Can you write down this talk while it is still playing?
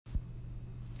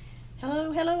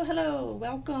Hello, hello, hello.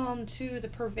 Welcome to the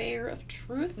Purveyor of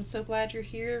Truth. I'm so glad you're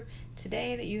here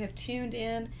today, that you have tuned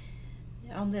in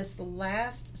on this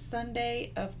last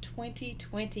Sunday of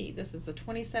 2020. This is the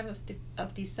 27th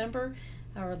of December,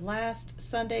 our last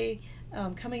Sunday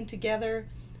coming together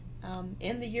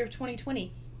in the year of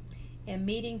 2020 and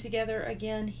meeting together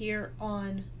again here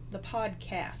on the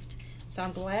podcast. So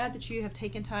I'm glad that you have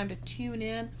taken time to tune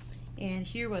in and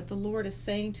hear what the Lord is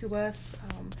saying to us,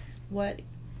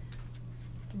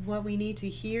 what we need to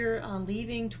hear on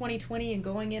leaving 2020 and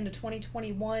going into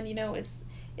 2021.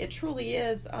 It truly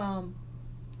is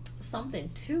something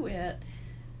to it,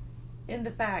 in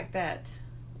the fact that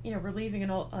we're leaving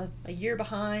a year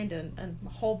behind, and a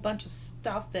whole bunch of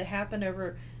stuff that happened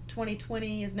over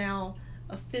 2020 is now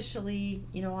officially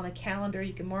on a calendar.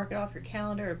 You can mark it off your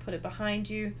calendar or put it behind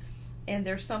you, and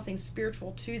there's something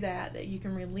spiritual to that you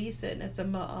can release it, and it's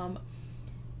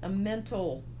a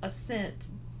mental assent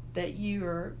that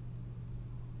you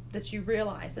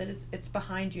realize that it's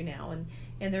behind you now,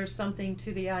 and there's something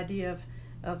to the idea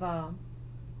of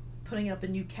putting up a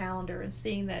new calendar and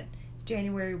seeing that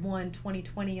January 1,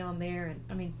 2020 on there,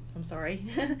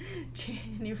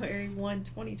 January 1,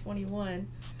 2021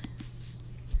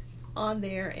 on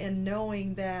there, and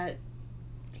knowing that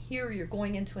here you're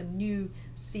going into a new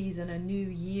season, a new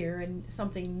year, and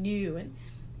something new, and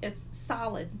it's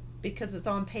solid because it's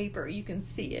on paper. You can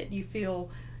see it. You feel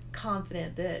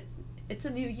confident that it's a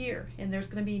new year and there's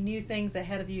going to be new things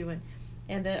ahead of you,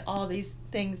 and that all these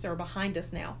things are behind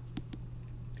us now.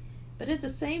 But at the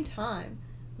same time,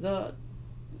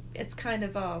 it's kind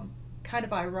of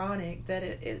ironic that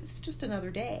it's just another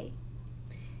day.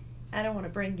 I don't want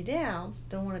to bring you down,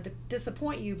 don't want to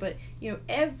disappoint you, but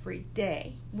every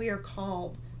day we are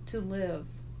called to live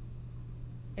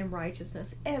in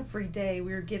righteousness. Every day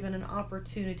we are given an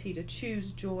opportunity to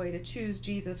choose joy, to choose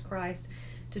Jesus Christ,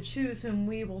 to choose whom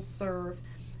we will serve.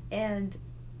 And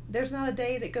there's not a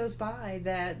day that goes by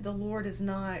that the Lord is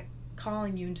not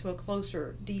calling you into a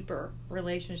closer, deeper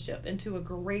relationship, into a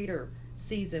greater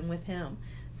season with Him.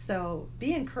 So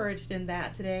be encouraged in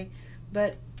that today.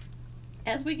 But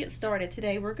as we get started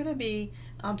today, we're going to be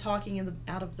talking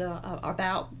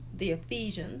about the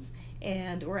Ephesians,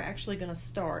 and we're actually going to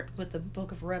start with the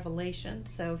book of Revelation.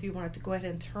 So if you wanted to go ahead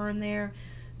and turn there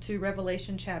to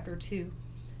Revelation chapter 2,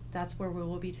 that's where we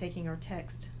will be taking our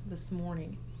text this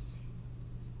morning.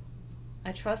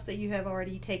 I trust that you have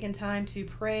already taken time to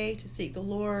pray, to seek the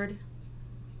Lord,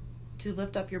 to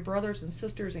lift up your brothers and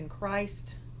sisters in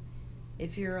Christ.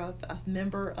 If you're a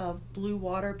member of Blue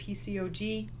Water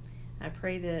PCOG, I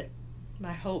pray that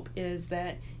my hope is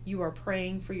that you are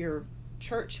praying for your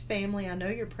church family. I know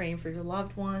you're praying for your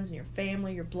loved ones and your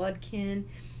family, your blood kin.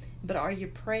 But are you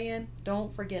praying?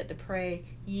 Don't forget to pray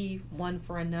ye one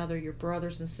for another, your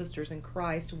brothers and sisters in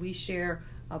Christ. We share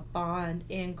a bond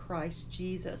in Christ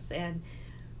Jesus, and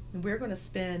we're going to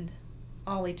spend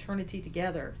all eternity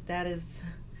together. That is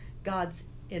God's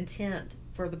intent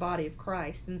for the body of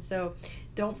Christ. And so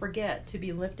don't forget to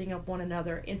be lifting up one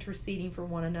another, interceding for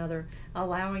one another,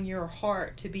 allowing your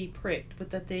heart to be pricked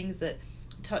with the things that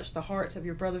touch the hearts of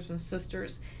your brothers and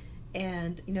sisters.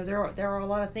 And there are a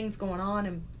lot of things going on,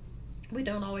 and we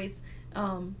don't always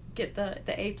get the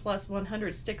A+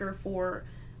 100 sticker for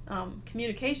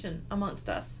communication amongst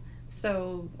us.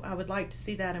 So I would like to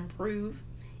see that improve,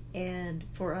 and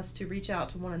for us to reach out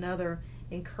to one another,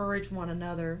 encourage one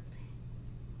another,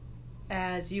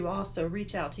 as you also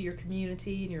reach out to your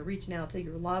community and you're reaching out to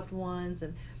your loved ones.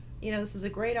 And this is a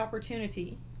great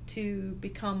opportunity to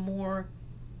become more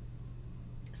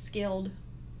skilled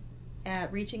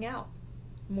at reaching out,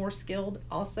 more skilled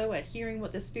also at hearing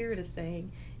what the Spirit is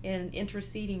saying and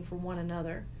interceding for one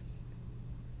another.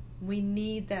 We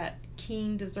need that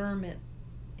keen discernment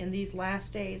in these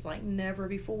last days like never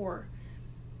before.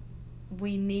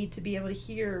 We need to be able to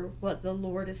hear what the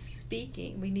Lord is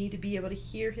speaking. We need to be able to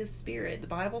hear His Spirit. The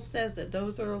Bible says that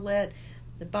those that are led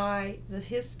by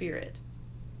His Spirit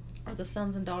are the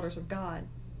sons and daughters of God.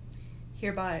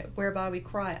 Whereby we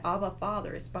cry, Abba,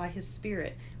 Father, it's by His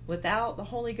Spirit. Without the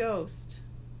Holy Ghost,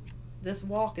 this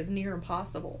walk is near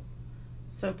impossible.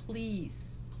 So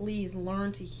please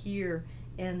learn to hear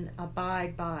and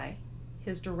abide by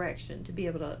His direction, to be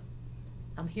able to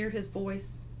hear His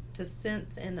voice, to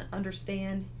sense and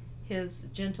understand His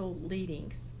gentle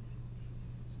leadings.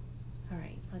 All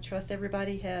right, I trust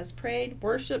everybody has prayed,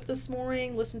 worshiped this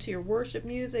morning, listened to your worship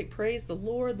music, praised the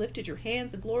Lord, lifted your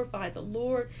hands and glorified the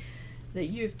Lord, that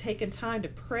you've taken time to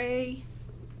pray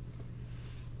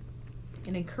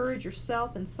and encourage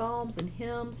yourself in psalms and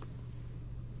hymns,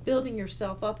 building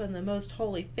yourself up in the most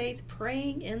holy faith,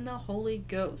 praying in the Holy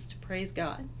Ghost. Praise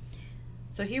God.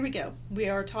 So here we go. We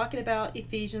are talking about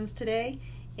Ephesians today,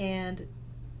 and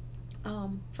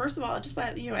first of all, I'd just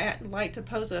like to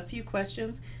pose a few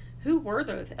questions. Who were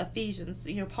the Ephesians?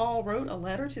 Paul wrote a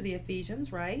letter to the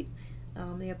Ephesians, right?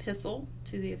 The epistle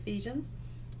to the Ephesians,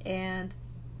 and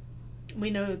we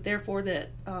know therefore that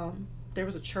there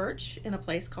was a church in a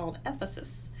place called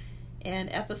Ephesus, and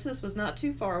Ephesus was not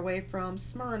too far away from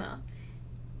Smyrna.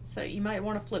 So you might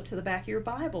want to flip to the back of your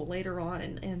Bible later on,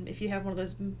 and if you have one of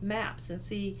those maps, and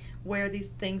see where these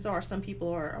things are. Some people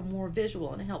are more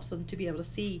visual, and it helps them to be able to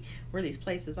see where these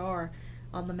places are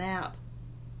on the map.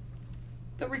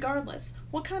 But regardless,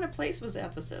 what kind of place was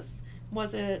Ephesus?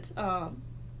 Was it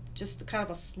just kind of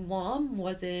a slum?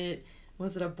 Was it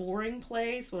a boring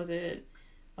place? Was it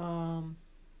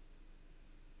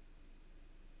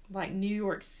like New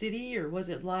York City, or was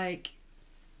it like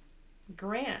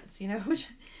Grants?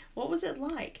 What was it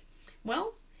like?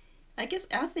 Well, I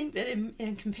think that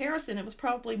in comparison, it was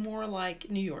probably more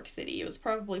like New York City. It was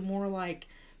probably more like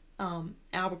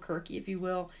Albuquerque, if you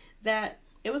will. That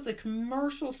it was a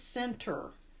commercial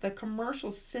center, the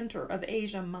commercial center of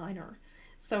Asia Minor.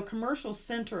 So commercial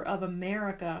center of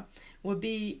America would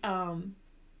be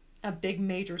a big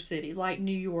major city like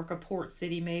New York, a port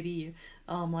city maybe,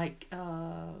 like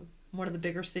one of the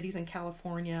bigger cities in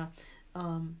California,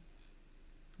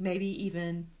 maybe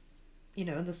even,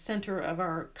 in the center of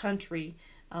our country,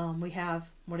 we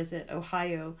have,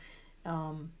 Ohio,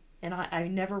 and I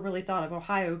never really thought of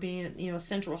Ohio being, a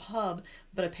central hub,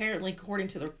 but apparently according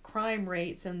to the crime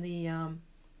rates and the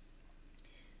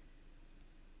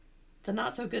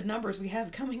not so good numbers we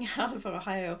have coming out of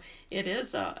Ohio, it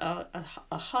is a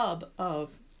hub of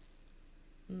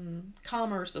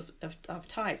commerce of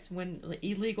types, when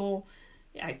illegal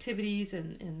activities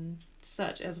and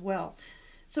such as well.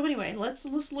 So anyway, let's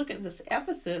look at this.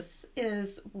 Ephesus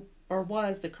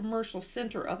was the commercial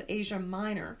center of Asia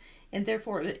Minor, and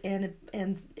therefore and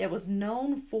it was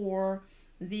known for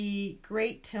the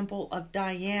great temple of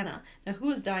Diana. Now,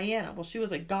 who is Diana? Well, she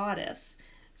was a goddess.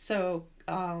 So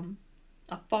a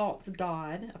false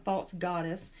god, a false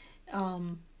goddess,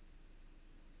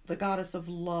 the goddess of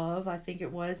love, I think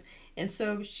it was. And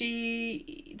so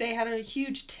they had a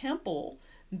huge temple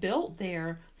built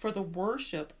there for the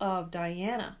worship of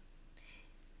Diana.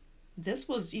 This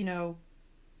was,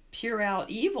 pure out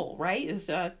evil, right? It was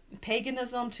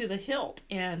paganism to the hilt,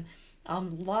 and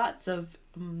lots of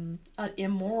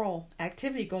immoral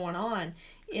activity going on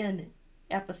in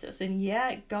Ephesus. And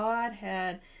yet God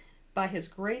had, by his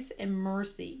grace and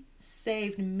mercy,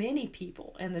 saved many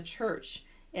people, and the church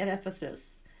at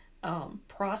Ephesus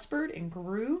prospered and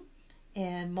grew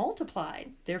and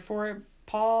multiplied. Therefore,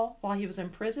 Paul, while he was in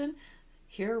prison,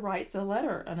 here writes a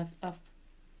letter,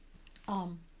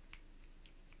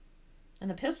 an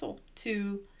epistle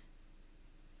to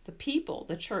the people,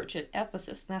 the church at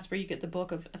Ephesus. And that's where you get the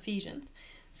book of Ephesians.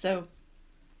 So,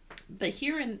 but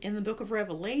here in the book of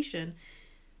Revelation,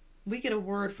 we get a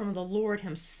word from the Lord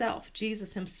himself.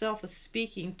 Jesus himself is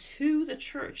speaking to the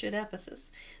church at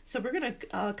Ephesus. So we're going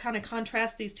to kind of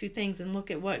contrast these two things and look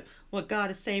at what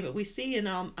God is saying. But we see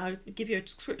I'll give you a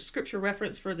scripture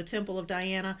reference for the temple of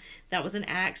Diana. That was in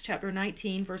Acts chapter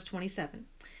 19, verse 27.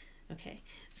 Okay,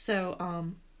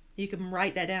 so you can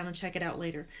write that down and check it out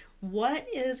later. What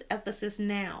is Ephesus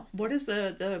now? What is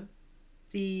the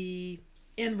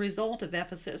end result of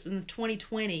Ephesus in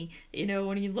 2020?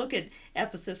 When you look at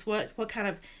Ephesus, what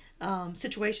kind of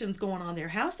situations going on there?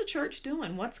 How's the church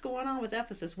doing? What's going on with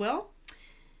Ephesus? Well,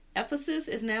 Ephesus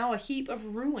is now a heap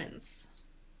of ruins,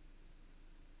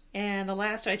 and the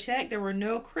last I checked, there were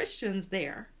no Christians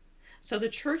there. So the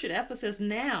church at Ephesus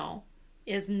now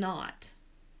is not.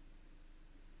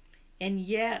 And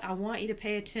yet I want you to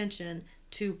pay attention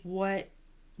to what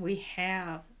we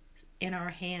have in our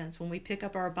hands when we pick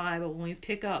up our Bible, when we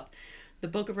pick up the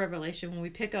book of Revelation, when we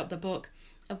pick up the book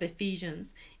of Ephesians.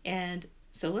 And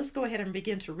so let's go ahead and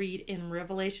begin to read in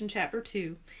Revelation chapter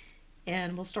 2,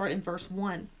 and we'll start in verse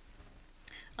 1.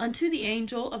 Unto the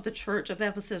angel of the church of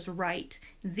Ephesus write,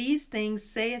 These things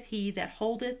saith he that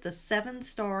holdeth the 7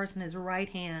 stars in his right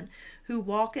hand, who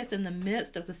walketh in the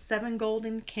midst of the 7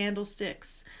 golden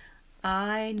candlesticks.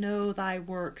 I know thy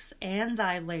works, and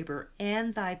thy labor,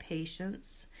 and thy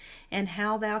patience, and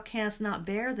how thou canst not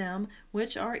bear them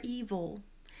which are evil.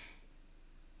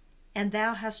 And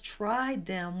thou hast tried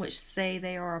them which say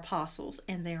they are apostles,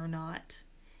 and they are not.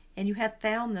 And you have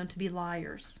found them to be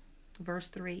liars. Verse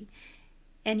 3.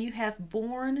 And you have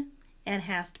borne and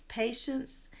hast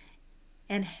patience,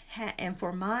 and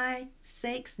for my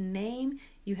sake's name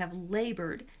you have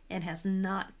labored and hast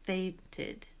not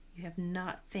fainted. You have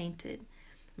not fainted.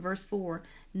 Verse 4,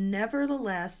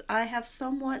 nevertheless, I have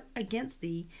somewhat against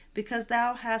thee, because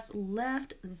thou hast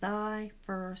left thy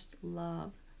first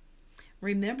love.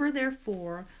 Remember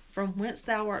therefore from whence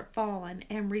thou art fallen,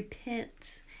 and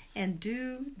repent, and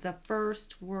do the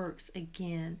first works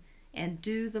again, and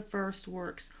do the first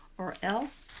works, or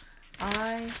else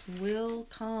I will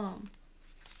come.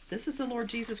 This is the Lord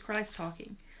Jesus Christ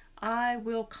talking. I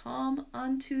will come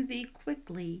unto thee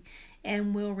quickly,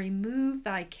 and will remove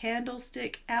thy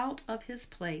candlestick out of his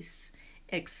place,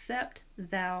 except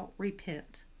thou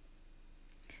repent.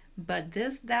 But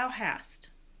this thou hast.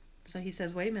 So he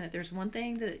says, wait a minute, there's one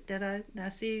thing that I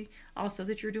see also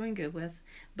that you're doing good with.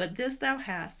 But this thou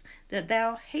hast, that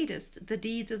thou hatest the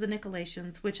deeds of the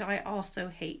Nicolaitans, which I also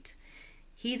hate.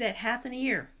 He that hath an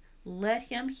ear, let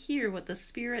him hear what the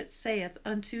Spirit saith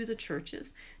unto the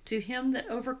churches. To him that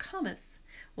overcometh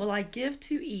will I give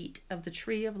to eat of the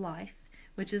tree of life,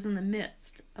 which is in the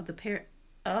midst of the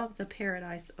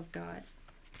paradise of God.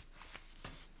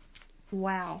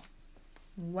 Wow.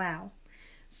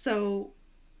 So,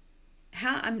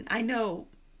 I know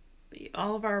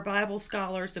all of our Bible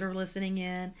scholars that are listening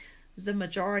in, the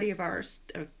majority of ours,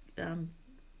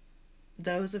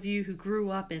 those of you who grew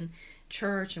up in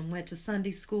church and went to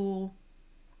Sunday school,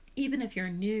 even if you're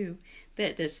new,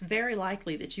 that's very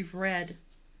likely that you've read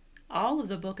all of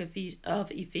the book of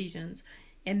Ephesians,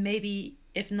 and maybe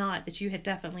if not, that you had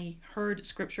definitely heard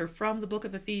scripture from the book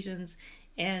of Ephesians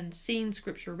and seen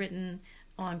scripture written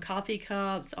on coffee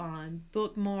cups, on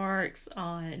bookmarks,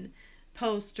 on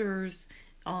posters,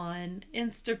 on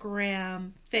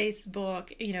Instagram,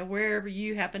 Facebook, wherever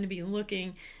you happen to be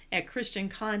looking at Christian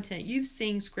content, you've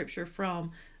seen scripture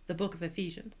from the book of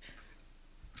Ephesians.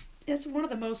 It's one of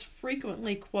the most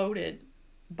frequently quoted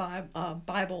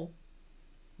Bible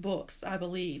books, I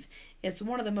believe. It's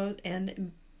one of the most,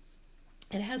 and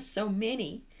it has so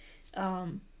many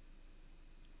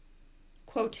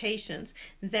quotations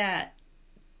that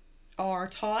are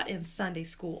taught in Sunday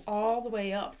school all the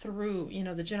way up through,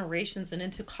 the generations and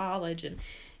into college.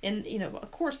 And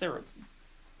of course there are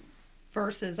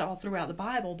verses all throughout the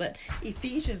Bible, but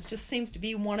Ephesians just seems to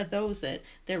be one of those that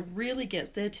really gets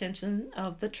the attention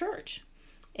of the church.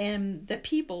 And that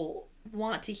people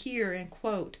want to hear and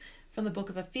quote from the book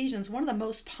of Ephesians. One of the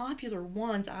most popular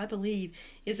ones, I believe,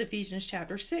 is Ephesians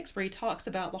chapter 6, where he talks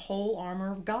about the whole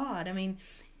armor of God. I mean,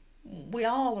 we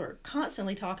all are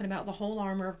constantly talking about the whole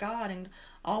armor of God, and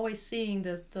always seeing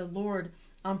the Lord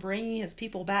bringing his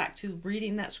people back to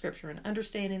reading that scripture and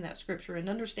understanding that scripture, and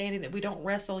understanding that we don't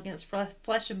wrestle against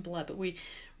flesh and blood, but we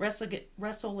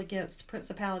wrestle against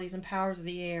principalities and powers of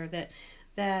the air,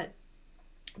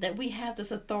 that we have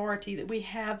this authority, that we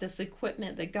have this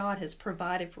equipment that God has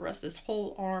provided for us, this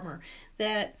whole armor.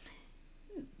 That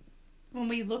when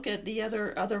we look at the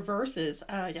other verses,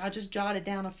 I just jotted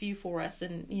down a few for us,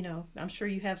 and I'm sure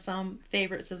you have some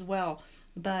favorites as well.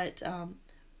 But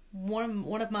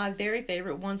one of my very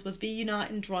favorite ones was, "Be ye not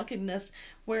in drunkenness,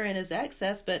 wherein is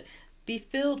excess, but be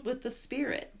filled with the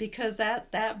Spirit," because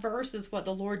that verse is what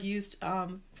the Lord used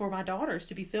for my daughters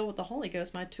to be filled with the Holy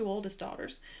Ghost. My two oldest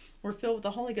daughters were filled with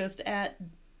the Holy Ghost at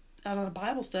a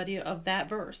Bible study of that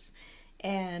verse,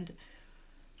 and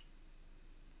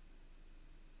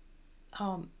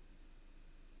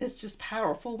it's just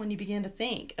powerful when you begin to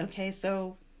think, okay,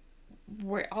 so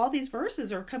where all these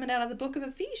verses are coming out of the book of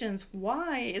Ephesians,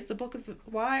 why is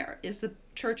the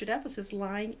church at Ephesus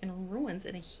lying in ruins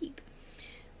in a heap?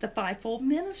 The fivefold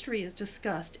ministry is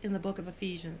discussed in the book of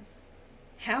Ephesians.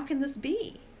 How can this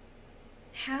be?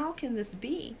 How can this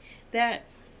be that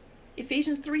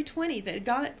Ephesians 3:20, that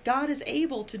God is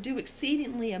able to do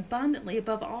exceedingly abundantly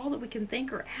above all that we can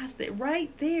think or ask? That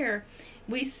right there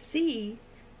we see,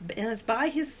 and it's by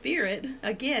his Spirit.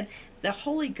 Again, the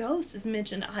Holy Ghost is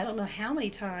mentioned I don't know how many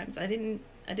times. I didn't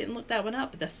look that one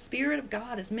up, but the Spirit of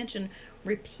God is mentioned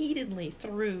repeatedly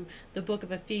through the book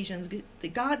of Ephesians.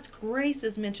 God's grace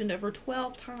is mentioned over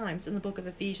 12 times in the book of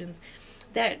Ephesians.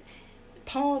 That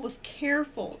Paul was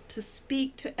careful to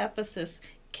speak to Ephesus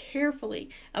carefully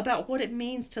about what it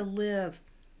means to live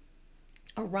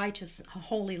a righteous, a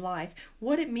holy life,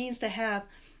 what it means to have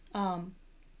a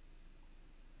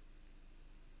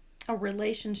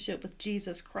relationship with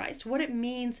Jesus Christ, what it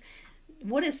means,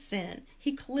 what is sin.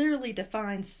 He clearly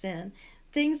defines sin.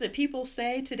 Things that people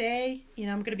say today,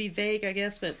 I'm going to be vague, I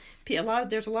guess, but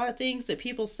there's a lot of things that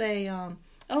people say, oh,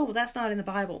 well, that's not in the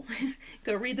Bible.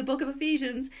 Go read the book of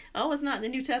Ephesians. Oh, it's not in the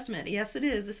New Testament. Yes, it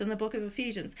is. It's in the book of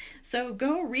Ephesians. So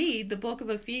go read the book of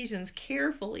Ephesians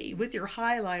carefully with your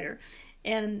highlighter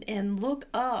and look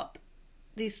up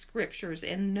these scriptures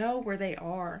and know where they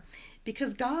are.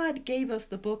 Because God gave us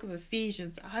the book of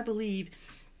Ephesians, I believe,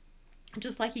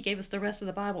 just like he gave us the rest of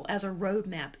the Bible as a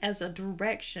roadmap, as a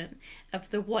direction of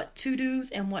the what to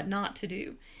do's and what not to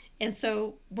do. And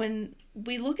so when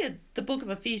we look at the book of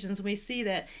Ephesians, we see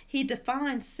that he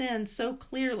defines sin so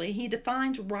clearly. He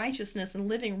defines righteousness and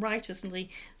living righteously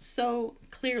so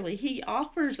clearly. He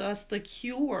offers us the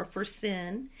cure for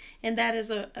sin, and that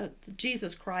is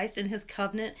Jesus Christ and his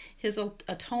covenant, his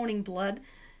atoning blood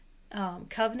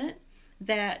covenant,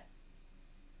 that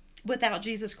without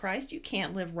Jesus Christ, you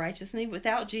can't live righteously.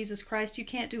 Without Jesus Christ, you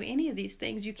can't do any of these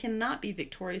things. You cannot be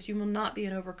victorious. You will not be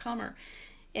an overcomer.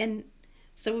 And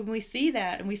so when we see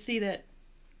that, and we see that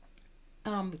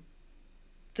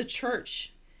the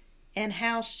church and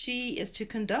how she is to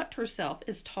conduct herself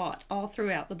is taught all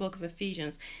throughout the book of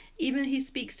Ephesians. Even he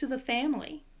speaks to the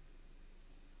family.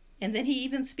 And then he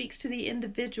even speaks to the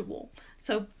individual.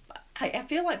 So I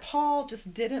feel like Paul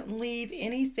just didn't leave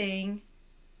anything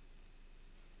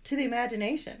to the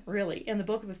imagination, really, in the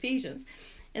book of Ephesians.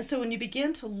 And so when you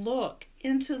begin to look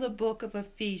into the book of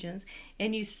Ephesians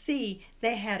and you see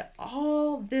they had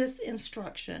all this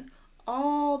instruction,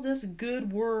 all this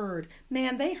good word,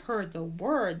 man, they heard the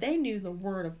word. They knew the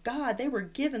word of God. They were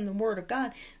given the word of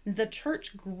God. The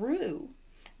church grew.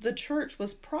 The church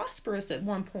was prosperous at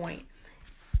one point.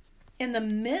 In the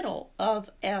middle of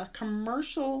a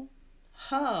commercial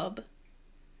hub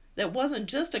that wasn't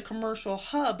just a commercial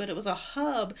hub, but it was a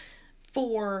hub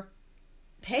for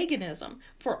paganism,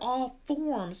 for all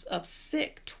forms of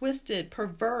sick, twisted,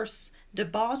 perverse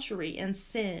debauchery and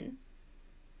sin.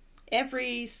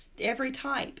 Every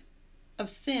type of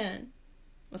sin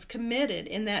was committed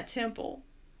in that temple.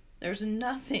 There's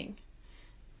nothing,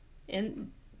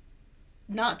 and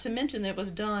not to mention that it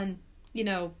was done,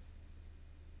 in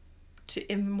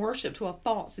worship to a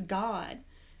false god.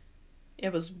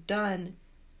 It was done.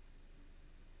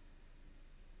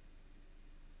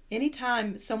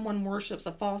 Anytime someone worships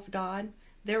a false god,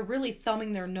 they're really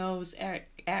thumbing their nose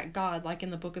at God, like in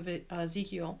the book of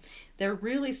Ezekiel. They're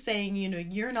really saying,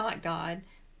 you're not God.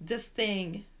 This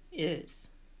thing is.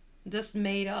 This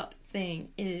made up thing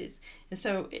is. And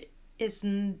so it's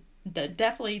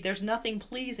definitely, there's nothing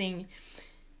pleasing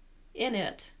in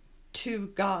it to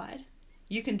God.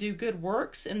 You can do good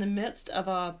works in the midst of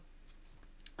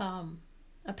a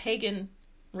pagan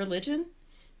religion.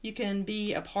 You can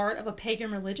be a part of a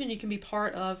pagan religion. You can be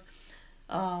part of,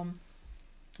 let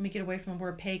me get away from the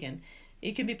word pagan.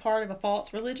 You can be part of a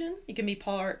false religion. You can be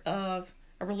part of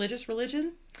a religious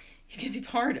religion. You can be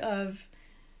part of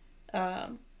a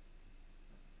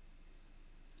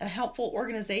helpful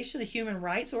organization, a human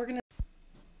rights organization.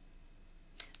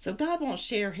 So God won't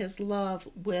share his love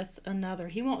with another.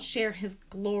 He won't share his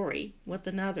glory with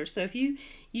another. So if you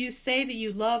say that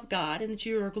you love God and that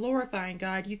you are glorifying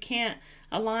God, you can't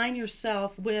align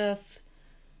yourself with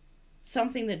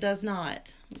something that does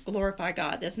not glorify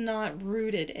God, that's not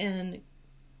rooted in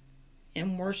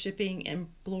worshiping and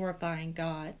glorifying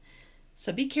God.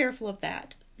 So be careful of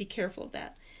that. Be careful of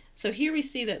that. So here we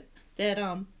see that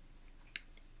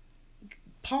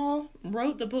Paul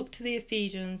wrote the book to the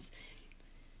Ephesians,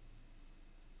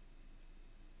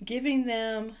 giving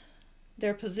them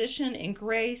their position in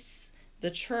grace, the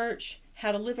church,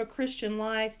 how to live a Christian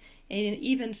life, and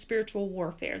even spiritual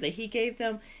warfare. That he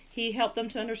helped them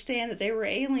to understand that they were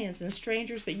aliens and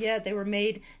strangers, but yet they were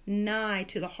made nigh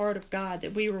to the heart of God.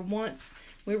 That we were once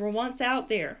out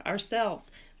there ourselves,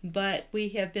 but we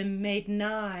have been made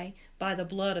nigh by the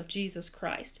blood of Jesus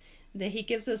Christ. That he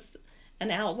gives us an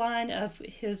outline of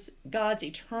God's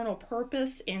eternal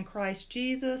purpose in Christ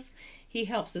Jesus. He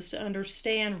helps us to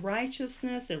understand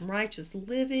righteousness and righteous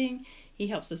living. He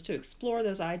helps us to explore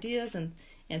those ideas and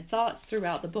thoughts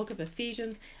throughout the book of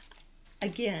Ephesians.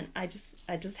 Again, I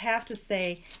just have to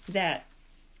say that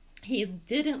he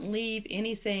didn't leave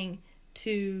anything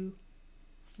to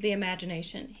the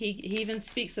imagination. He even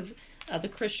speaks of the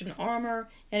Christian armor,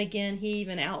 and again, he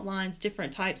even outlines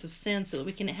different types of sin so that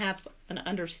we can have an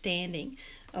understanding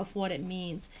of what it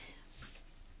means.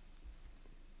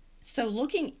 So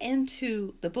looking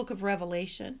into the book of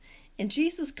Revelation, and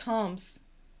Jesus comes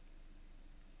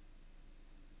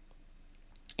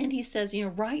and he says,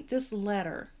 write this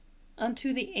letter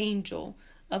unto the angel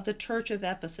of the church of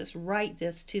Ephesus. Write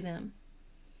this to them,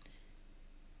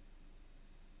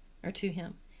 or to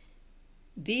him.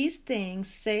 These things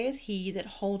saith he that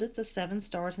holdeth the 7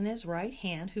 stars in his right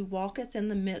hand, who walketh in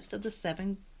the midst of the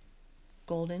 7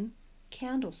 golden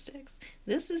candlesticks.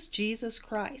 This is Jesus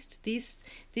Christ. These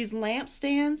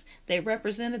lampstands, they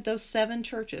represented those 7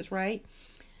 churches, right?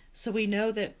 So we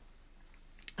know that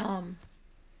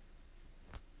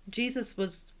Jesus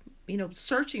was,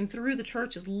 searching through the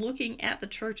churches, looking at the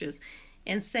churches,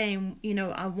 and saying,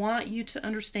 I want you to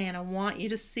understand, I want you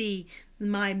to see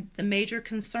the major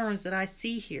concerns that I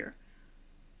see here.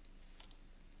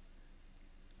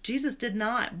 Jesus did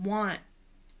not want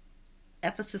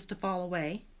Ephesus to fall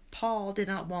away. Paul did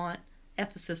not want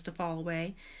Ephesus to fall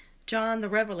away. John the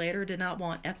Revelator did not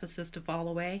want Ephesus to fall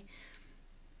away.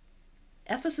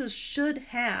 Ephesus should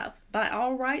have, by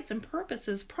all rights and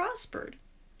purposes, prospered.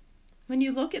 When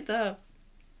you look at the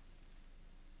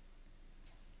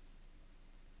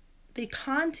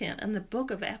content in the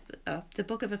book of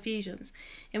Ephesians,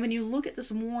 and when you look at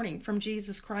this warning from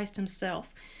Jesus Christ himself,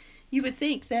 you would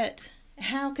think that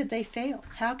how could they fail?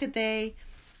 How could they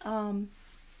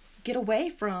get away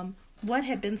from what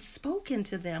had been spoken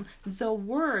to them? The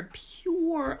word,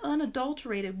 pure,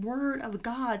 unadulterated word of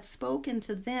God spoken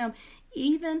to them,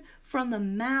 even from the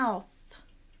mouth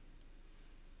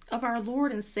of our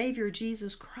Lord and Savior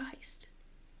Jesus Christ.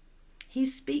 He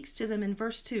speaks to them in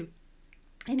verse 2,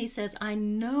 and he says, I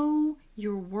know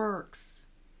your works.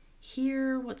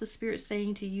 Hear what the Spirit's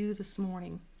saying to you this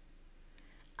morning.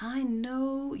 I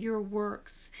know your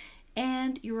works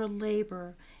and your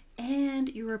labor and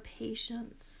your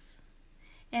patience,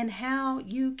 and how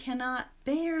you cannot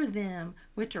bear them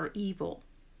which are evil,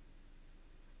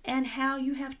 and how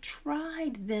you have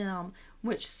tried them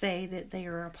which say that they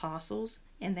are apostles,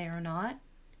 and they are not,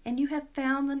 and you have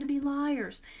found them to be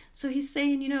liars. So he's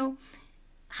saying,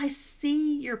 I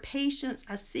see your patience,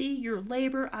 I see your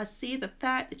labor, I see the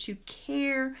fact that you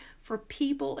care for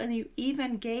people, and you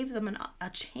even gave them a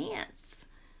chance.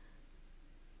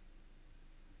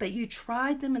 But you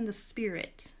tried them in the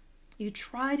Spirit. You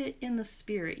tried it in the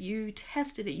Spirit. You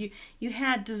tested it. You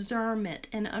had discernment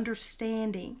and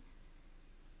understanding.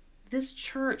 This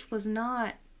church was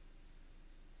not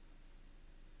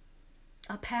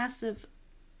a passive,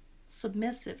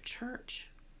 submissive church.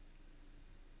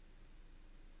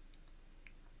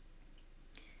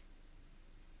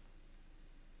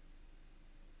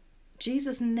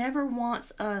 Jesus never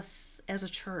wants us as a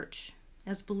church,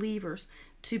 as believers,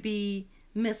 to be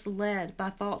misled by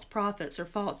false prophets or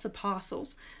false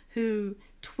apostles who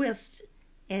twist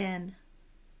and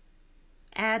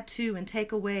add to and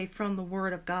take away from the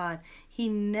Word of God. He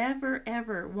never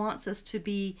ever wants us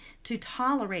to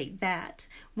tolerate that.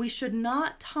 We should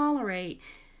not tolerate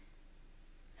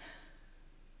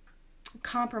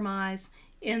compromise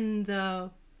in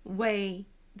the way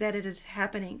that it is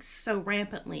happening so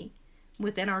rampantly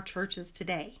within our churches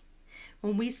today.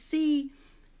 When we see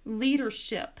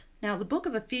leadership, now the book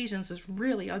of Ephesians is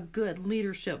really a good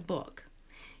leadership book.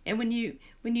 And when you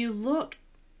look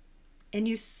and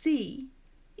you see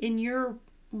in your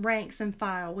ranks and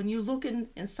file, when you look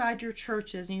inside your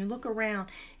churches and you look around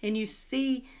and you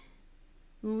see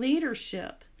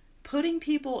leadership putting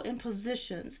people in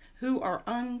positions who are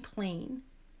unclean,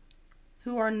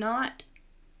 who are not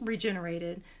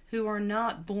regenerated, who are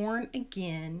not born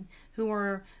again, who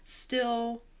are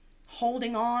still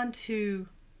holding on to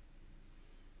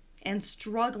and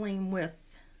struggling with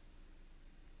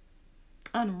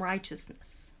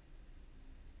unrighteousness,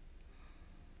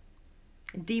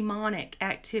 demonic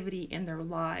activity in their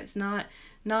lives,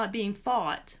 not being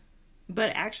fought,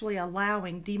 but actually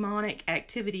allowing demonic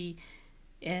activity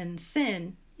and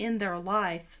sin in their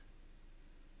life,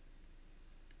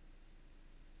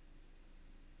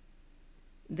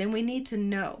 then we need to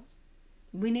know.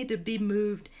 We need to be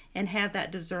moved and have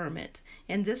that discernment.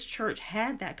 And this church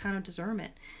had that kind of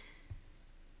discernment.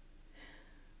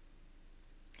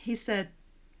 He said,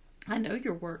 I know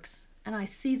your works, and I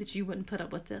see that you wouldn't put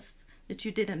up with this, that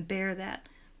you didn't bear that.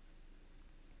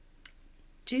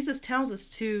 Jesus tells us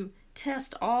to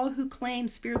test all who claim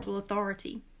spiritual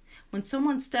authority. When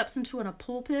someone steps into a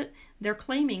pulpit, they're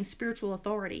claiming spiritual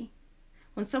authority.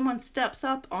 When someone steps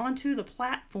up onto the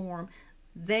platform,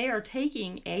 they are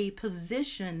taking a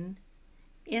position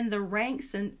in the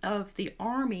ranks of the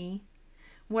army,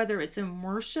 whether it's in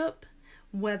worship,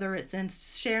 whether it's in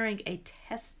sharing a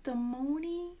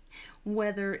testimony,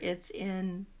 whether it's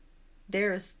in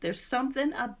there's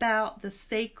something about the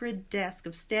sacred desk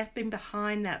of stepping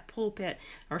behind that pulpit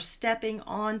or stepping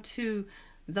onto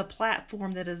the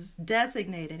platform that is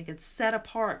designated and gets set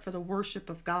apart for the worship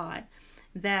of God,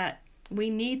 that we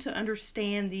need to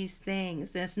understand these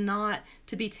things. It's not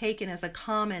to be taken as a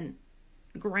common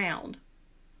ground.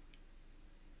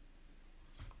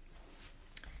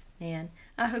 Man,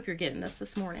 I hope you're getting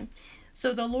this morning.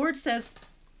 So the Lord says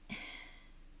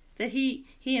that He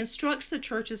instructs the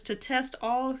churches to test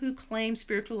all who claim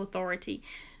spiritual authority.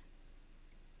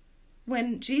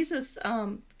 When Jesus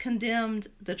condemned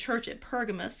the church at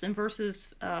Pergamos in verses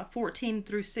 14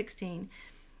 through 16,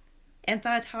 and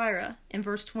Thyatira in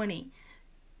verse 20,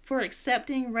 for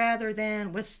accepting rather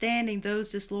than withstanding those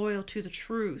disloyal to the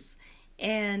truth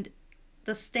and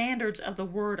the standards of the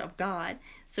Word of God.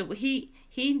 So he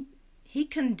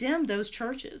condemned those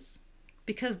churches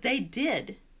because they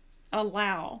did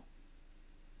allow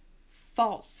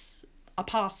false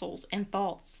apostles and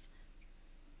false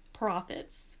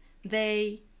prophets.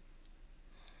 They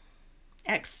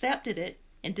accepted it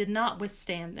and did not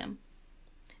withstand them.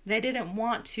 They didn't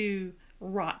want to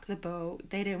rock the boat.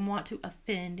 They didn't want to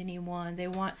offend anyone.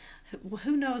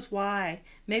 Who knows why?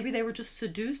 Maybe they were just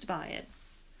seduced by it.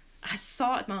 I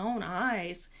saw it with my own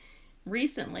eyes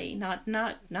recently, not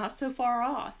so far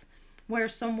off, where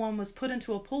someone was put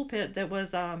into a pulpit that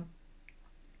was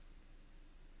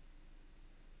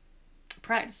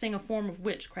practicing a form of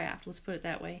witchcraft, let's put it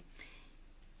that way,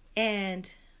 and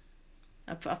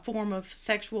a form of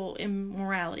sexual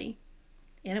immorality,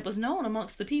 and it was known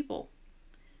amongst the people.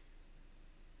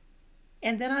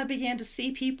 And then I began to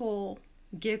see people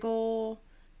giggle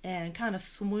and kind of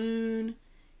swoon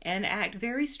and act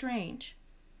very strange.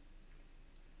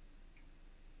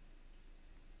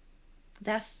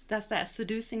 That's that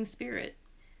seducing spirit,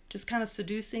 just kind of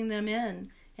seducing them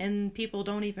in, and people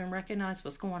don't even recognize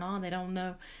what's going on. They don't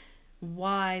know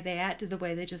why they acted the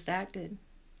way they just acted.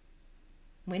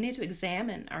 We need to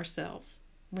examine ourselves.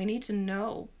 We need to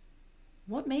know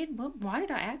why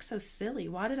did I act so silly?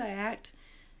 Why did I act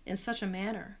in such a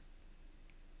manner?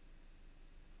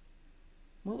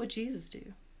 What would Jesus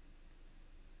do?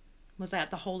 Was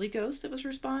that the Holy Ghost that was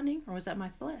responding, or was that my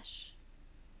flesh?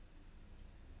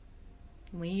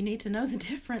 Well, you need to know the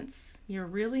difference. You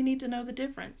really need to know the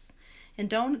difference. And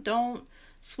don't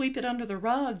sweep it under the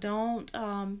rug. Don't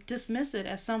dismiss it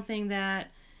as something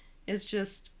that is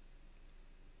just,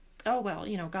 oh, well,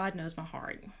 God knows my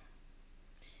heart.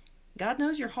 God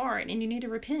knows your heart, and you need to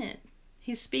repent.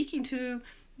 He's speaking to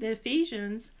the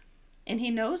Ephesians, and he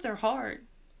knows their heart,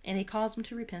 and he calls them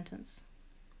to repentance.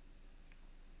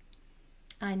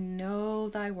 I know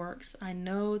thy works. I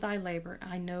know thy labor.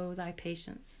 I know thy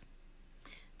patience.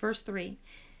 Verse 3,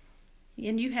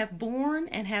 and you have borne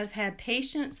and have had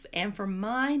patience, and for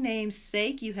my name's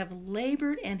sake you have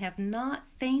labored and have not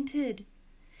fainted.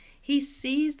 He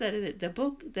sees that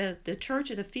the church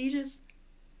at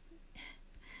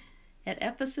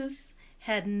Ephesus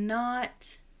had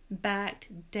not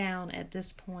backed down at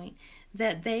this point,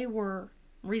 that they were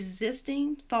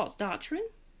resisting false doctrine.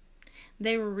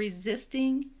 They were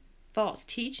resisting false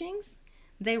teachings.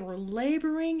 They were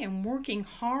laboring and working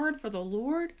hard for the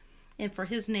Lord and for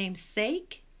his name's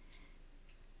sake.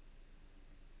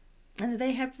 And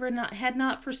they had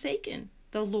not forsaken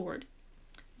the Lord.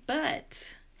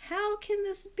 But how can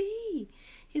this be?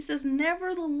 He says,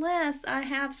 nevertheless, I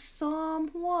have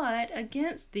somewhat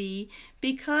against thee,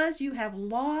 because you have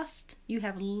left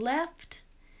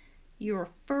your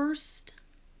first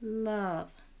love.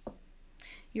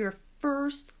 Your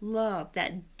first love,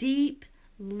 that deep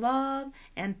love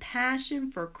and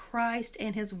passion for Christ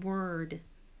and his word.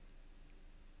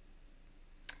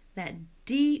 That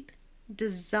deep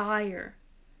desire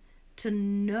to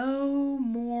know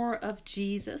more of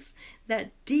Jesus, that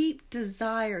deep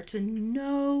desire to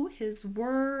know his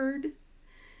word,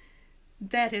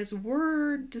 that his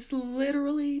word just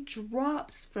literally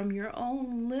drops from your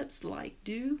own lips like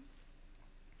dew,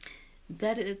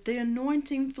 that the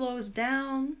anointing flows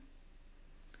down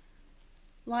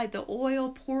like the oil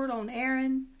poured on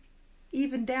Aaron,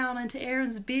 even down into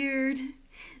Aaron's beard,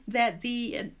 that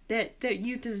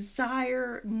you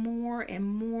desire more and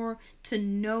more to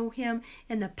know him,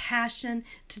 and the passion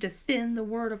to defend the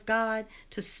word of God,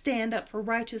 to stand up for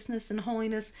righteousness and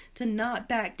holiness, to not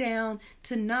back down,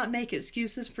 to not make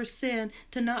excuses for sin,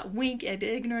 to not wink at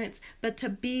ignorance, but to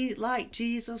be like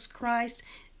Jesus Christ.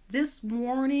 This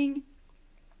warning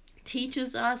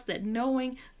teaches us that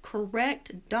knowing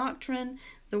correct doctrine,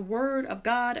 the word of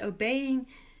God, obeying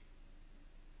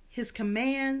his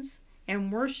commands,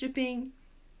 and worshiping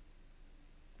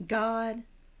God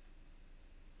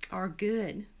are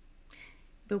good.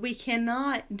 But we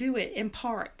cannot do it in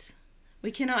part.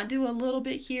 We cannot do a little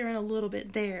bit here and a little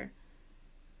bit there.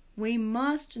 We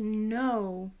must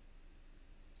know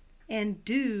and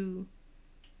do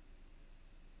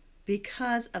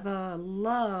because of a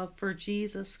love for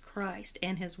Jesus Christ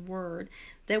and his word,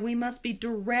 that we must be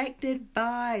directed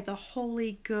by the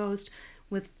Holy Ghost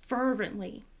with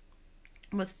fervent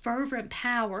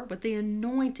power, with the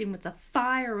anointing, with the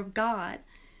fire of God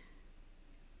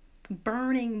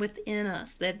burning within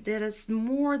us, that it's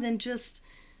more than just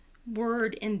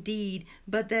word and deed,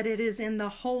 but that it is in the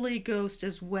Holy Ghost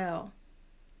as well.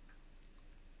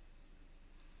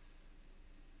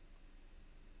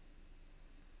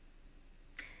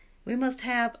 We must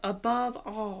have, above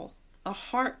all, a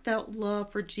heartfelt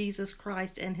love for Jesus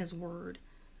Christ and His Word.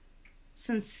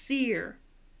 Sincere,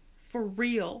 for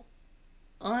real,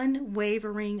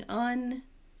 unwavering,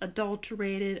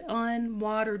 unadulterated,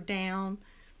 unwatered down,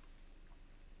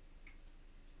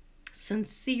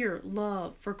 sincere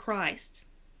love for Christ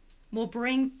will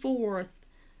bring forth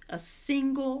a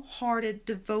single-hearted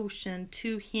devotion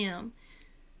to Him,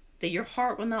 that your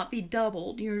heart will not be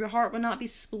doubled, your heart will not be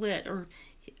split, or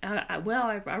I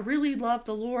really love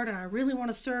the Lord and I really want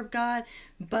to serve God,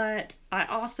 but I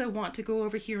also want to go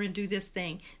over here and do this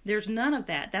thing. There's none of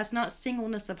that. That's not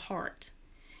singleness of heart.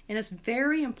 And it's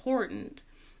very important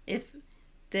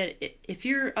if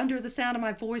you're under the sound of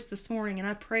my voice this morning, and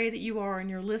I pray that you are and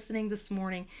you're listening this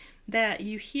morning, that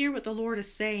you hear what the Lord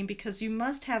is saying, because you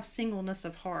must have singleness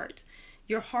of heart.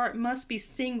 Your heart must be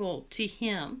single to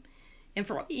Him. And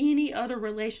for any other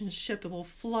relationship, it will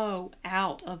flow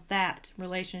out of that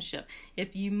relationship.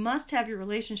 If you must have your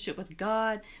relationship with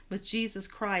God, with Jesus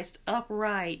Christ,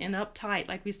 upright and uptight,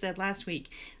 like we said last week,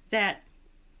 that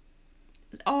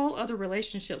all other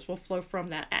relationships will flow from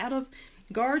that.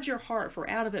 Guard your heart, for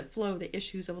out of it flow the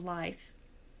issues of life.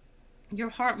 Your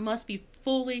heart must be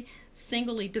fully,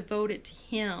 singly devoted to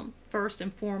Him, first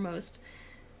and foremost.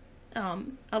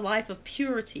 A life of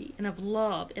purity and of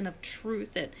love and of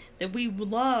truth, that we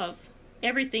love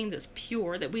everything that's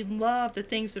pure, that we love the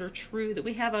things that are true, that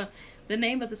we have the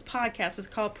name of this podcast is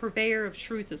called Purveyor of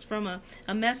Truth. It's from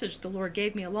a message the Lord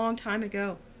gave me a long time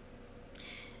ago.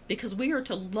 Because we are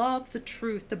to love the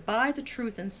truth, to buy the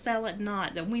truth and sell it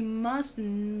not, that we must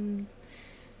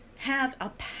have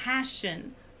a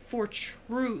passion for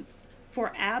truth,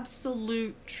 for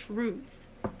absolute truth.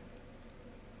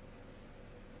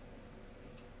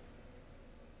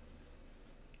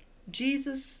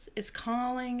 Jesus is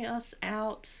calling us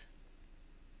out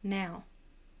now.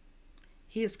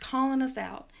 He is calling us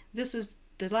out. This is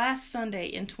the last Sunday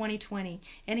in 2020,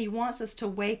 and He wants us to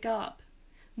wake up.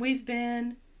 We've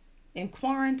been in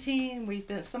quarantine.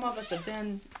 Some of the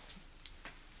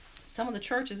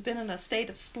church has been in a state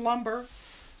of slumber.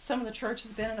 Some of the church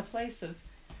has been in a place of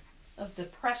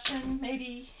depression,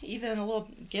 maybe even a little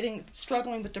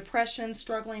struggling with depression,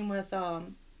 struggling with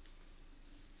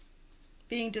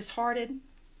being disheartened.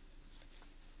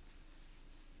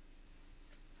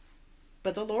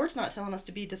 But the Lord's not telling us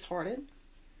to be disheartened.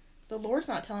 The Lord's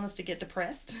not telling us to get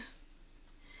depressed.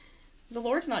 The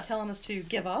Lord's not telling us to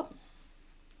give up.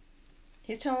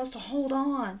 He's telling us to hold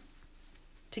on,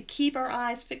 to keep our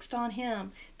eyes fixed on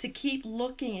Him, to keep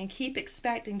looking and keep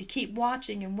expecting, to keep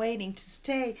watching and waiting, to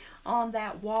stay on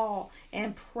that wall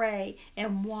and pray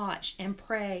and watch and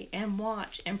pray and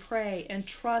watch and pray and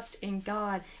trust in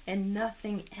God and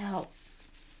nothing else.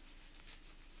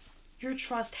 Your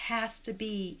trust has to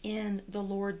be in the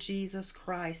Lord Jesus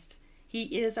Christ. He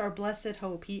is our blessed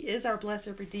hope. He is our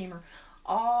blessed Redeemer.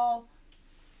 All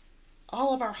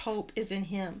of our hope is in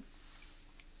Him.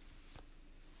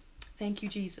 Thank you,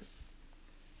 Jesus.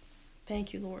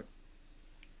 Thank you, Lord.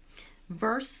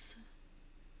 Verse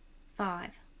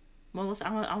 5. Well,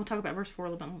 I want to talk about verse 4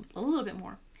 a little bit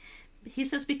more. He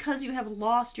says, because you have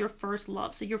lost your first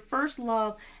love. So your first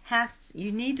love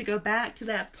you need to go back to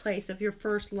that place of your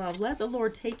first love. Let the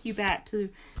Lord take you back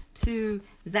to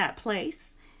that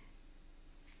place.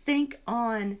 Think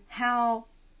on how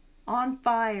on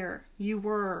fire you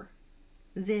were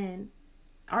then.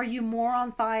 Are you more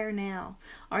on fire now?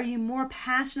 Are you more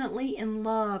passionately in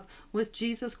love with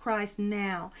Jesus Christ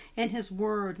now and His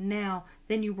Word now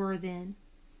than you were then?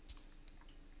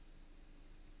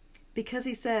 Because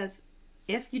He says,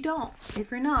 if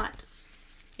you're not,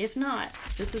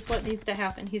 this is what needs to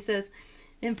happen. He says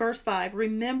in verse 5,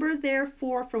 remember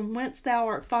therefore from whence thou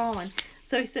art fallen.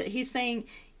 So he's saying,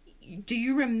 do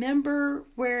you remember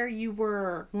where you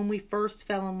were when we first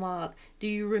fell in love? Do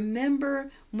you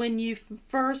remember when you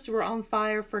first were on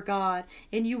fire for God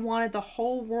and you wanted the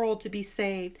whole world to be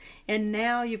saved? And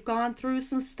now you've gone through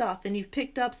some stuff and you've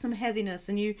picked up some heaviness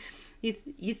and you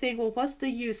think, well, what's the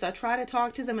use? I try to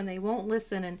talk to them and they won't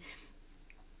listen.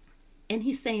 And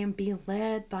He's saying, be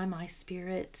led by my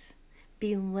Spirit.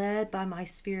 Be led by my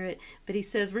Spirit. But He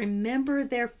says, remember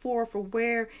therefore for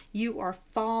where you are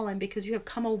fallen, because you have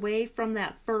come away from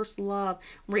that first love.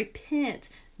 Repent.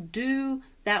 Do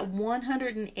that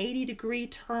 180-degree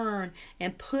turn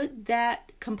and put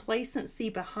that complacency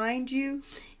behind you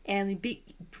and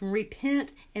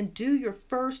repent and do your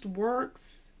first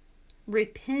works.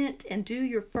 Repent and do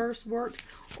your first works,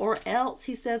 or else,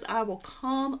 He says, I will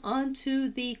come unto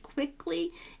thee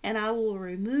quickly, and I will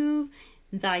remove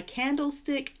thy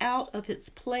candlestick out of its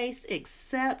place,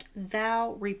 except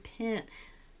thou repent.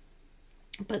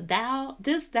 But thou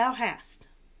hast.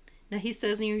 Now he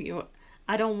says,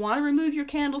 I don't want to remove your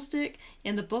candlestick.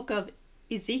 In the book of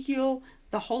Ezekiel,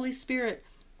 the Holy Spirit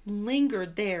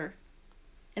lingered there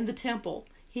in the temple.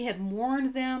 He had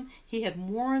warned them. He had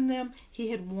warned them. He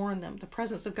had warned them. The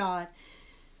presence of God.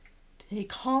 He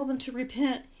called them to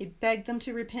repent. He begged them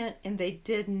to repent, and they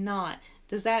did not.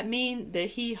 Does that mean that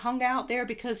he hung out there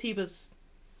because he was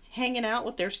hanging out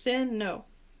with their sin? No.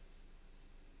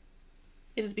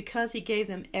 It is because he gave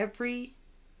them every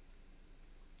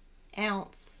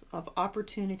ounce of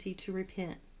opportunity to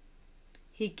repent.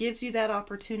 He gives you that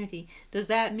opportunity. Does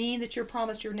that mean that you're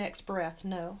promised your next breath?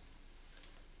 No.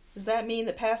 Does that mean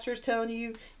that pastor's telling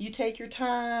you, you take your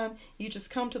time, you just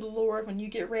come to the Lord when you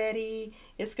get ready,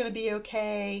 it's going to be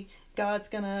okay, God's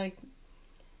going to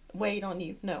wait on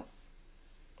you? No.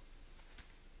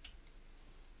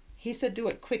 He said do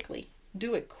it quickly.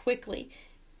 Do it quickly.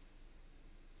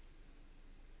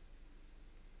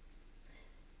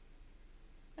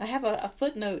 I have a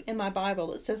footnote in my Bible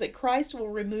that says that Christ will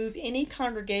remove any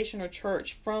congregation or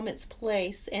church from its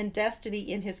place and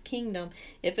destiny in his kingdom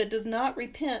if it does not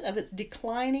repent of its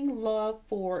declining love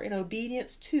for and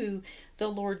obedience to the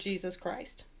Lord Jesus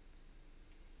Christ.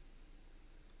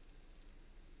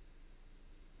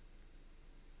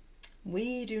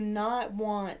 We do not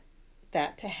want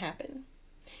that to happen.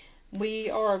 We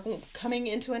are coming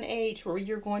into an age where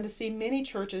you're going to see many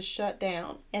churches shut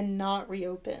down and not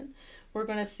reopen. We're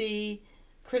going to see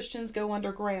Christians go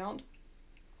underground.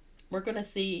 We're going to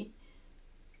see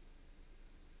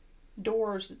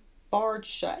doors barred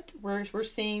shut. We're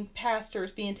seeing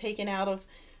pastors being taken out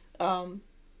of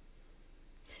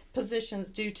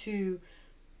positions due to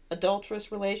adulterous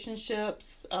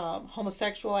relationships,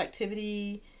 homosexual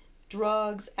activity,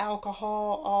 drugs,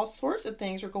 alcohol, all sorts of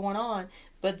things are going on.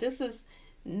 But this is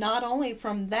not only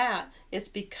from that, it's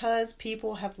because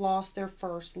people have lost their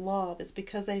first love. It's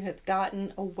because they have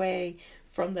gotten away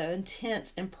from the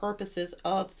intents and purposes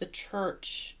of the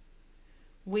church.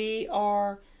 We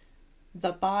are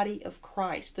the body of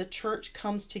Christ. The church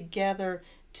comes together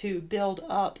to build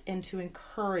up and to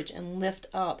encourage and lift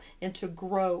up and to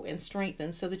grow and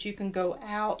strengthen so that you can go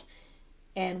out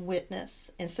and witness,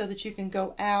 and so that you can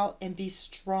go out and be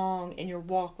strong in your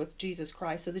walk with Jesus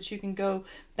Christ, so that you can go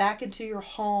back into your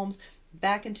homes,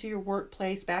 back into your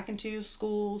workplace, back into your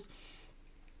schools,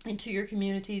 into your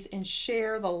communities, and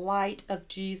share the light of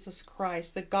Jesus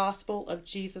Christ, the gospel of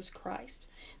Jesus Christ.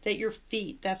 That your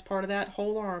feet, that's part of that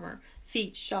whole armor,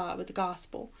 feet shod with the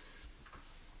gospel.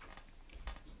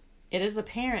 It is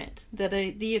apparent that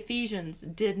the Ephesians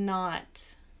did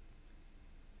not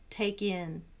take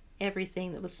in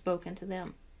everything that was spoken to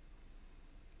them.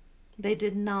 They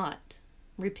did not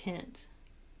repent.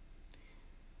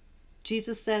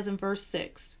 Jesus says in verse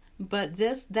 6, "But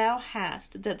this thou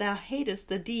hast, that thou hatest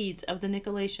the deeds of the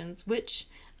Nicolaitans, which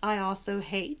I also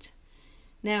hate."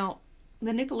 Now,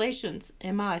 the Nicolaitans,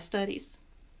 in my studies,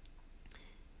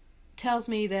 tells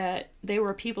me that they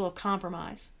were a people of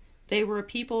compromise. They were a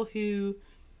people who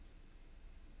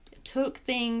took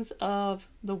things of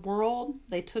the world,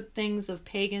 they took things of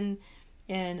pagan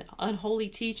and unholy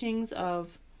teachings,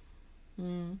 of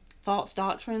false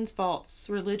doctrines, false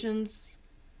religions,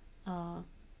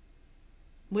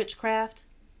 witchcraft,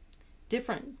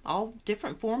 all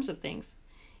different forms of things,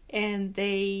 and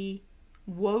they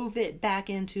wove it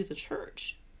back into the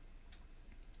church.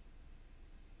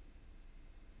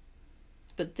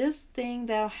 "But this thing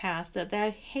thou hast, that thou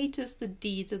hatest the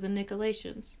deeds of the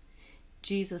Nicolaitans,"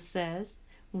 Jesus says,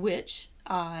 "which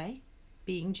I,"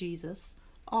 being Jesus,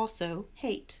 "also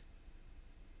hate."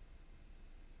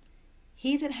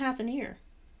 "He that hath an ear,"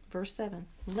 verse 7,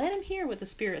 "let him hear what the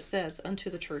Spirit says unto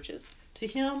the churches. To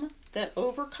him that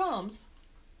overcomes,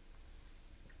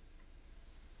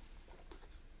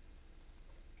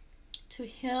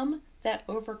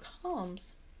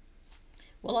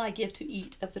 will I give to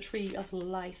eat of the tree of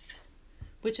life,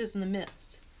 which is in the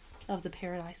midst of the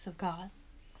paradise of God."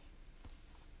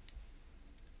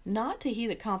 Not to he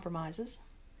that compromises,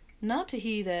 not to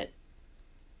he that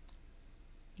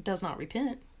does not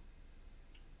repent.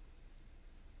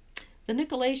 The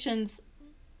Nicolaitans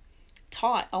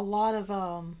taught a lot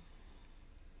of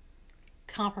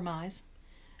compromise,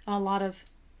 a lot of,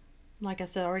 like I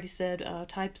already said,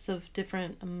 types of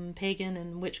different pagan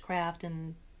and witchcraft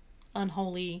and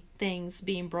unholy things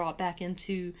being brought back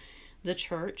into the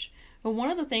church. But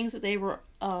one of the things that they were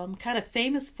kind of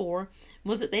famous for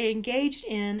was that they engaged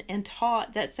in and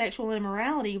taught that sexual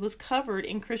immorality was covered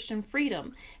in Christian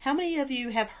freedom. How many of you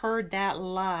have heard that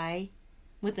lie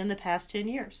within the past 10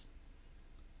 years?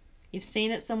 You've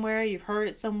seen it somewhere, you've heard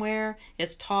it somewhere,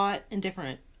 it's taught in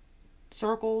different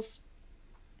circles.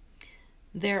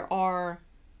 There are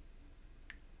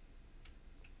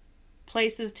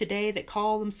places today that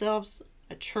call themselves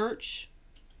a church,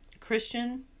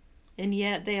 Christian, and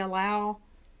yet they allow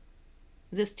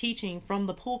this teaching from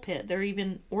the pulpit. They're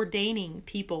even ordaining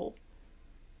people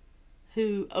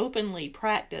who openly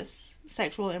practice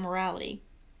sexual immorality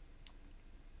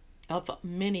of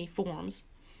many forms.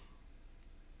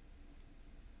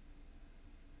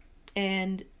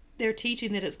 And they're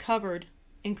teaching that it's covered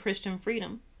in Christian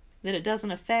freedom, that it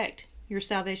doesn't affect your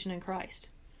salvation in Christ.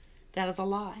 That is a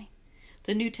lie.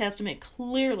 The New Testament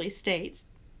clearly states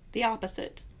the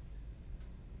opposite.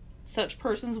 Such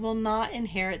persons will not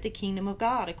inherit the kingdom of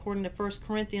God, according to 1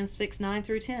 Corinthians 6, 9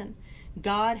 through 10.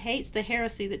 God hates the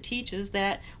heresy that teaches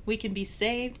that we can be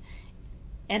saved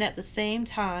and at the same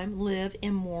time live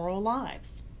immoral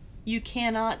lives. You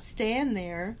cannot stand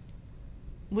there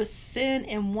with sin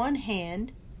in one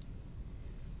hand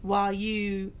while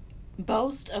you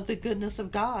boast of the goodness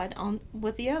of God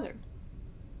with the other.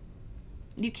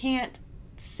 You can't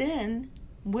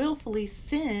willfully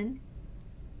sin,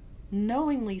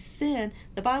 knowingly sin.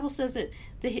 The Bible says that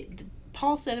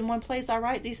Paul said in one place, I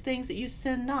write these things that you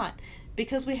sin not.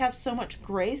 Because we have so much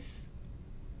grace,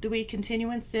 do we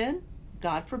continue in sin?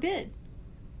 God forbid.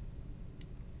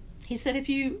 He said if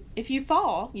you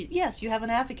fall, yes, you have an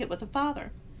advocate with the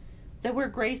Father. That where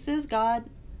grace is, where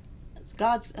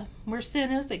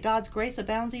sin is, that God's grace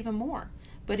abounds even more.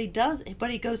 But he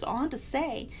goes on to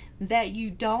say that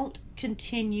you don't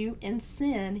continue in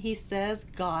sin. He says,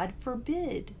 God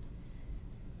forbid.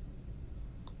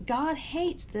 God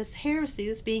hates this heresy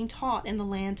that's being taught in the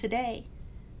land today.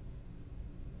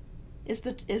 Is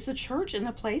the church in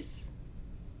the place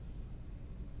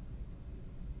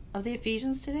of the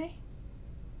Ephesians today?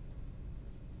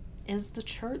 Is the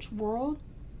church world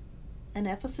an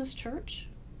Ephesus church?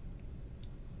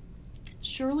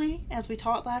 Surely, as we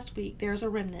taught last week, there's a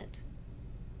remnant.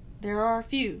 There are a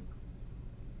few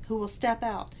who will step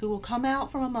out, who will come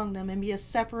out from among them and be a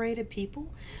separated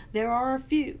people. There are a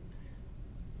few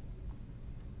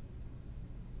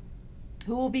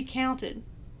who will be counted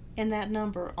in that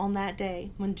number on that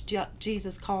day when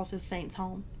Jesus calls his saints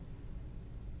home.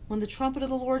 When the trumpet of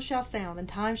the Lord shall sound and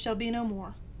time shall be no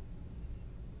more.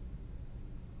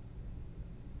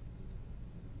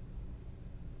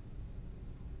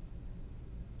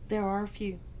 There are a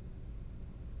few.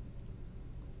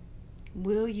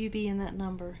 Will you be in that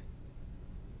number?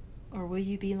 Or will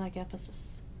you be like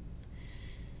Ephesus?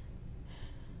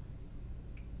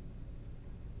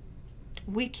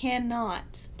 We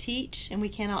cannot teach and we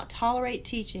cannot tolerate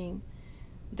teaching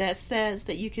that says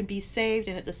that you can be saved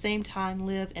and at the same time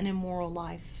live an immoral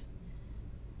life.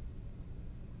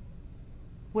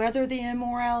 Whether the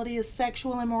immorality is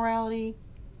sexual immorality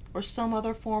or some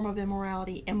other form of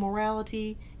immorality,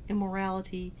 immorality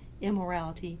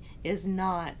is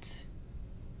not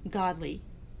godly.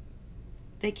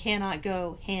 They cannot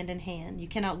go hand in hand. You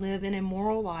cannot live an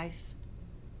immoral life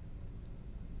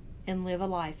and live a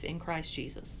life in Christ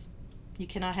Jesus. You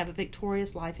cannot have a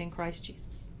victorious life in Christ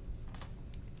Jesus.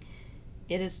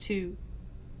 It is to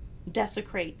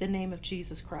desecrate the name of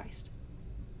Jesus Christ.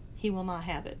 He will not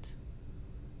have it.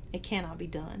 It cannot be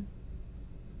done.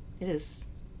 It is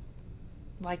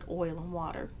like oil and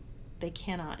water. They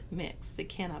cannot mix. It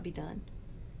cannot be done.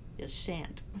 It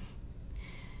shan't.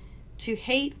 To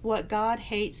hate what God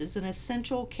hates is an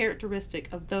essential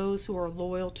characteristic of those who are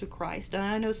loyal to Christ. And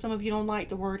I know some of you don't like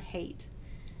the word hate.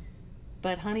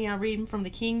 But honey, I read from the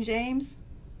King James.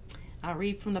 I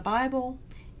read from the Bible.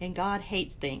 And God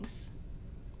hates things.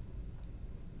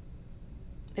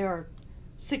 There are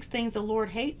 6 things the Lord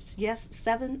hates. Yes,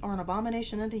 7 are an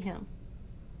abomination unto him.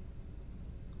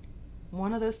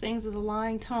 One of those things is a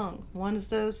lying tongue. One is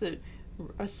those that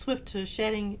are swift to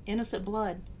shedding innocent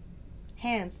blood.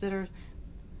 Hands that are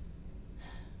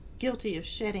guilty of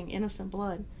shedding innocent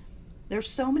blood. There's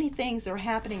so many things that are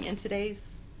happening in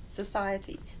today's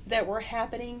society that were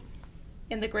happening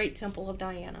in the great temple of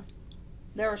Diana.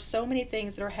 There are so many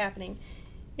things that are happening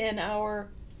in our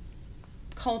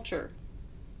culture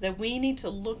that we need to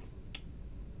look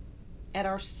at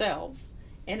ourselves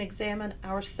and examine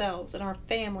ourselves and our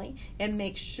family and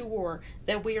make sure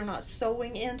that we are not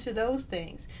sowing into those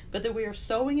things, but that we are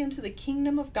sowing into the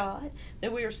kingdom of God,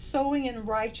 that we are sowing in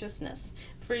righteousness.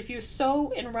 For if you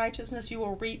sow in righteousness, you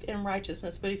will reap in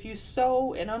righteousness. But if you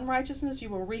sow in unrighteousness, you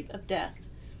will reap of death.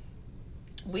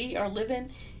 We are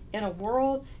living in a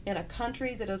world, in a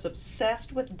country that is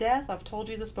obsessed with death. I've told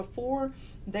you this before.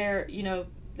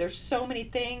 There's so many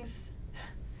things.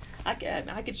 I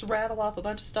could just rattle off a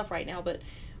bunch of stuff right now, but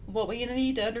what we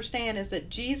need to understand is that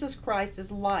Jesus Christ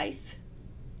is life.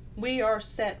 We are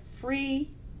set free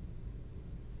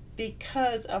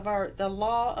because of the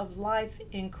law of life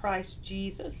in Christ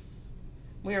Jesus,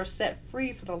 we are set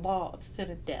free from the law of sin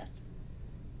and death.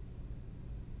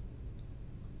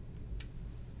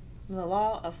 The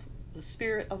law of the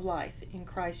Spirit of life in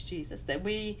Christ Jesus, that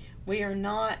we are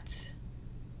not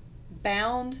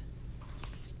bound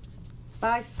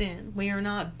by sin. We are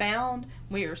not bound.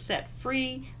 We are set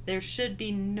free. There should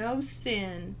be no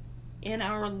sin in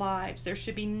our lives. There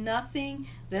should be nothing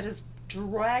that is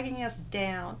dragging us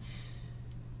down.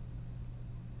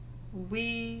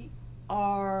 We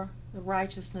are the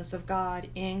righteousness of God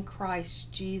in Christ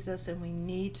Jesus, and we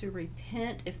need to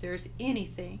repent if there's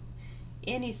anything,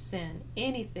 any sin,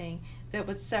 anything that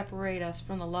would separate us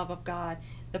from the love of God.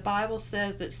 The Bible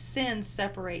says that sin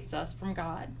separates us from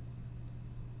God.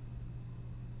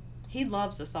 He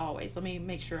loves us always. Let me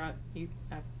make sure I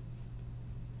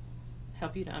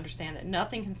help you to understand that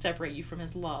nothing can separate you from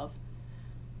His love.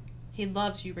 He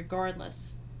loves you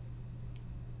regardless.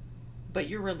 But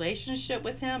your relationship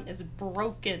with Him is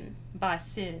broken by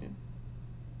sin.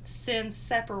 Sin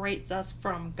separates us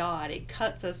from God. It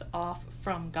cuts us off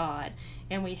from God.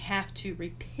 And we have to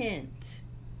repent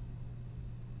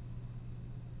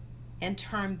and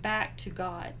turn back to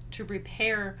God to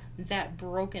repair that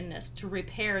brokenness, to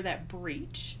repair that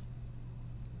breach.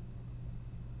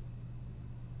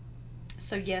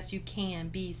 So yes, you can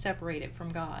be separated from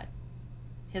God.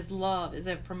 His love is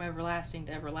from everlasting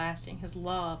to everlasting. His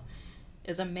love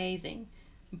is amazing.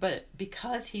 But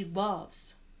because He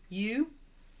loves you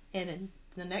and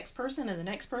the next person and the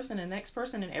next person and the next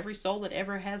person and every soul that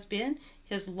ever has been,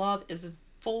 His love is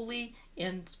fully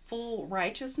in full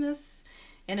righteousness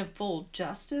and in full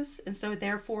justice. And so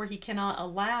therefore He cannot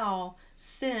allow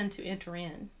sin to enter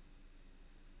in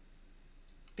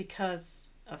because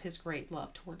of His great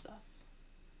love towards us.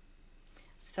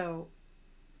 So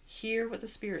hear what the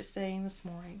Spirit's saying this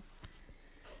morning.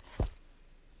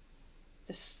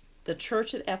 The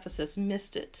church at Ephesus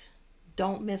missed it.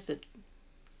 Don't miss it.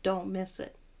 Don't miss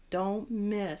it. Don't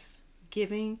miss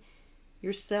giving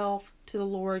yourself to the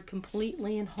Lord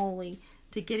completely and wholly,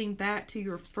 to getting back to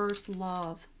your first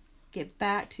love. Get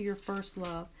back to your first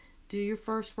love. Do your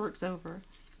first works over.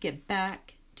 Get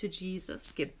back to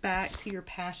Jesus. Get back to your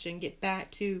passion. Get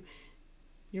back to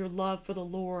your love for the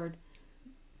Lord.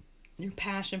 Your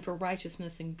passion for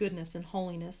righteousness and goodness and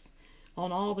holiness.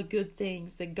 On all the good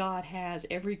things that God has.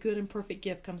 Every good and perfect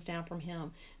gift comes down from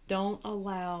Him. Don't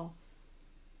allow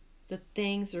the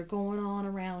things that are going on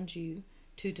around you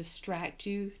to distract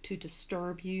you, to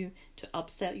disturb you, to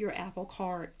upset your apple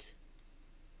cart.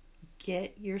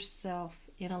 Get yourself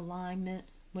in alignment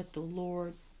with the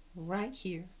Lord right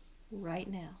here, right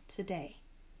now, today.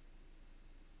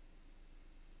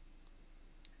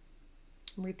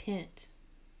 Repent.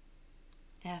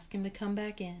 Ask Him to come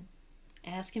back in.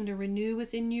 Ask Him to renew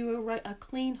within you a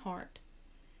clean heart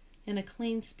and a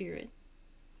clean spirit.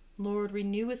 Lord,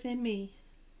 renew within me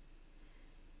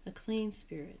a clean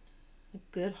spirit, a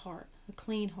good heart, a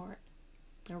clean heart,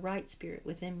 a right spirit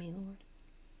within me, Lord.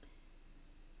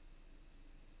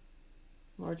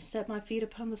 Lord, set my feet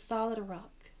upon the solid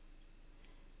rock.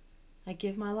 I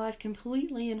give my life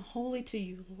completely and wholly to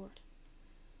you, Lord.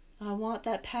 I want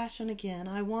that passion again.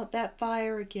 I want that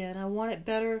fire again. I want it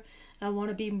better. I want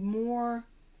to be more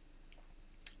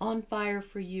on fire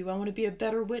for you. I want to be a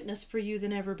better witness for you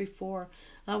than ever before.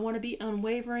 I want to be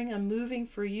unwavering, unmoving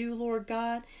for you, Lord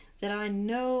God, that I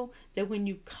know that when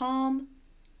you come,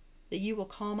 that you will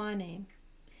call my name.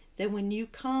 That when you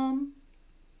come,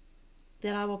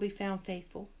 that I will be found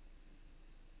faithful.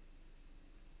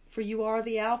 For you are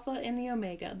the Alpha and the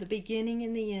Omega, the beginning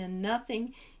and the end.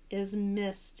 Nothing is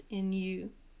missed in you.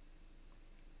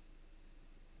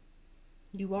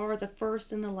 You are the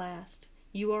first and the last.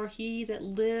 You are He that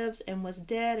lives and was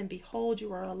dead, and behold,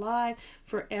 you are alive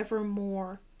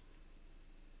forevermore.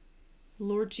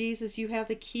 Lord Jesus, you have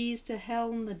the keys to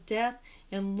hell and the death,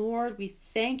 and Lord, we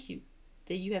thank you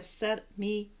that you have set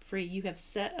me free. You have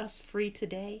set us free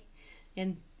today.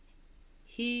 And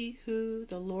he who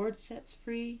the Lord sets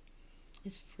free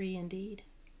is free indeed.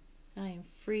 I am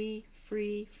free,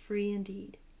 free, free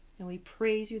indeed. And we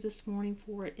praise you this morning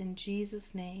for it in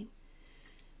Jesus' name.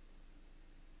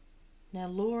 Now,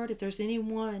 Lord, if there's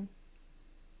anyone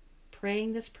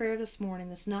praying this prayer this morning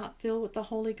that's not filled with the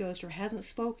Holy Ghost or hasn't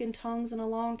spoken tongues in a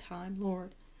long time,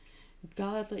 Lord,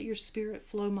 God, let your Spirit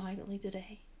flow mightily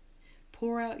today.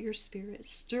 Pour out your Spirit.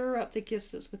 Stir up the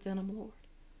gifts that's within them, Lord.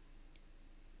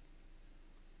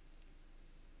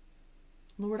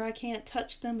 Lord, I can't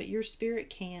touch them, but your Spirit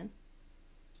can.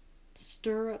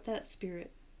 Stir up that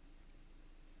Spirit.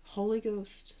 Holy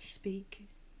Ghost, speak.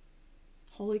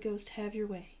 Holy Ghost, have your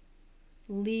way.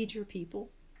 Lead your people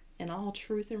and all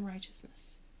truth and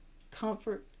righteousness.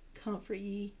 Comfort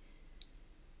ye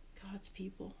God's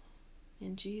people.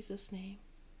 In Jesus' name,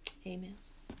 amen.